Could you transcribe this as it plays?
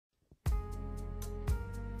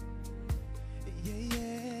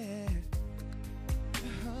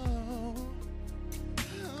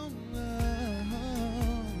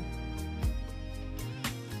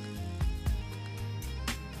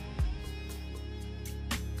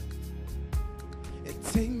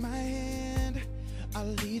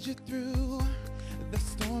I'll lead you through the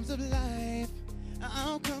storms of life.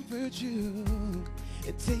 I'll comfort you.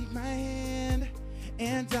 Take my hand,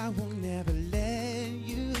 and I will never let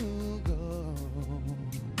you go.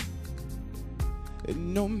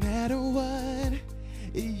 No matter what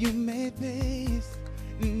you may face,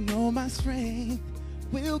 know my strength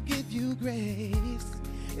will give you grace.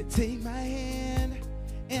 Take my hand,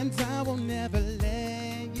 and I will never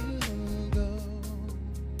let you go.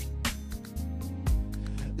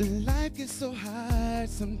 Life gets so hard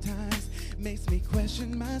sometimes, makes me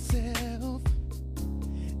question myself.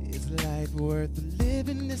 Is life worth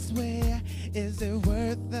living this way? Is it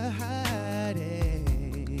worth the heartache?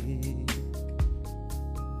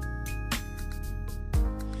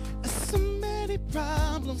 So many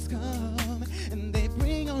problems come and they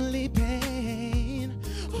bring only pain.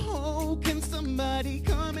 Oh, can somebody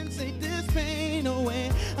come and take this pain away?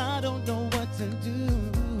 I don't know what to do.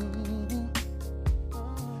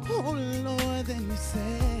 Oh Lord, then you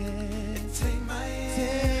said, take my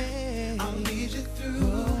hand, I'll lead you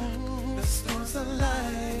through the storms of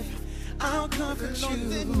life. I'll comfort you.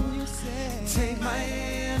 Then you said, take my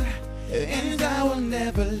hand, and I will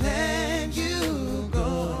never let you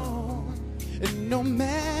go. No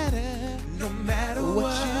matter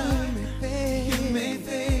what you may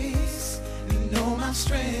face, know my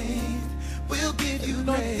strength will give you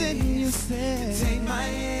grace. Then you said, take my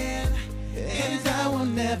hand, and I will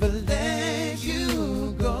never let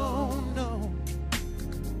you go. No.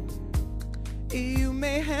 You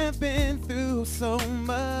may have been through so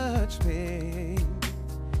much pain,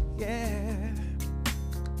 yeah,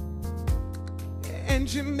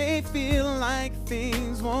 and you may feel like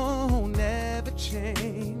things won't ever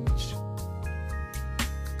change.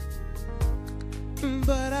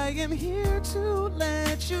 But I am here to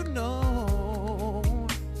let you know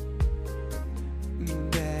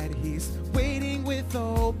that He's waiting with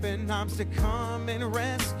open arms to come and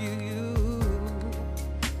rescue you.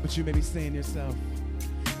 But you may be saying to yourself,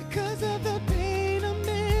 because of the pain I'm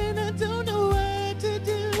in, I don't know what to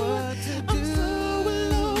do. I'm so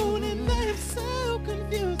alone and I'm so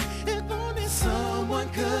confused. If only someone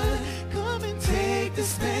could come and take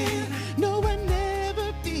this pain, no, I'd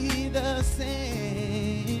never be the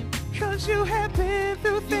same. Cause you have been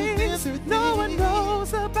through things no one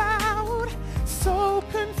knows about. So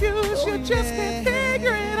confused, you just can't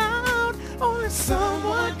figure it out. Only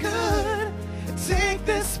someone could take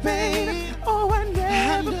this pain. Oh, I'd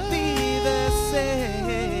never be the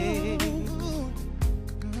same.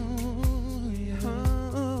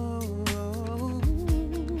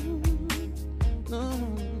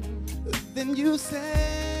 Then you said,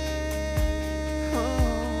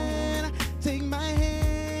 take my hand.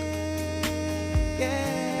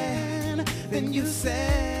 Then you said,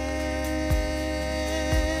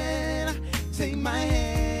 take my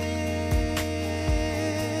hand.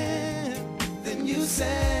 Then you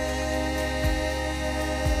said,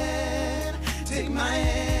 take my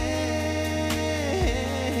hand.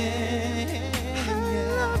 I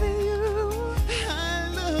love you. I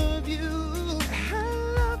love you. I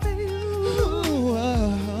love you. Ooh,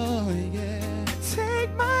 oh, yeah.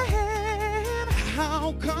 Take my hand.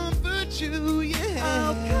 I'll comfort you. Yeah.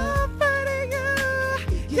 I'll comfort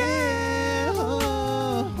you. Yeah.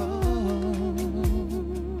 Oh, oh.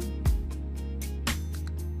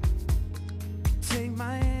 Take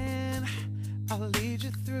my hand, I'll lead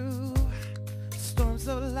you through storms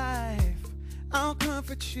of life. I'll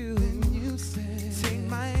comfort you. Then you said, take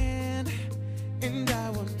my hand, and I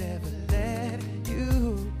will never let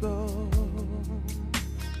you go.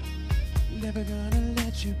 Never gonna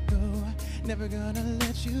let you go. Never gonna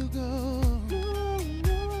let you go.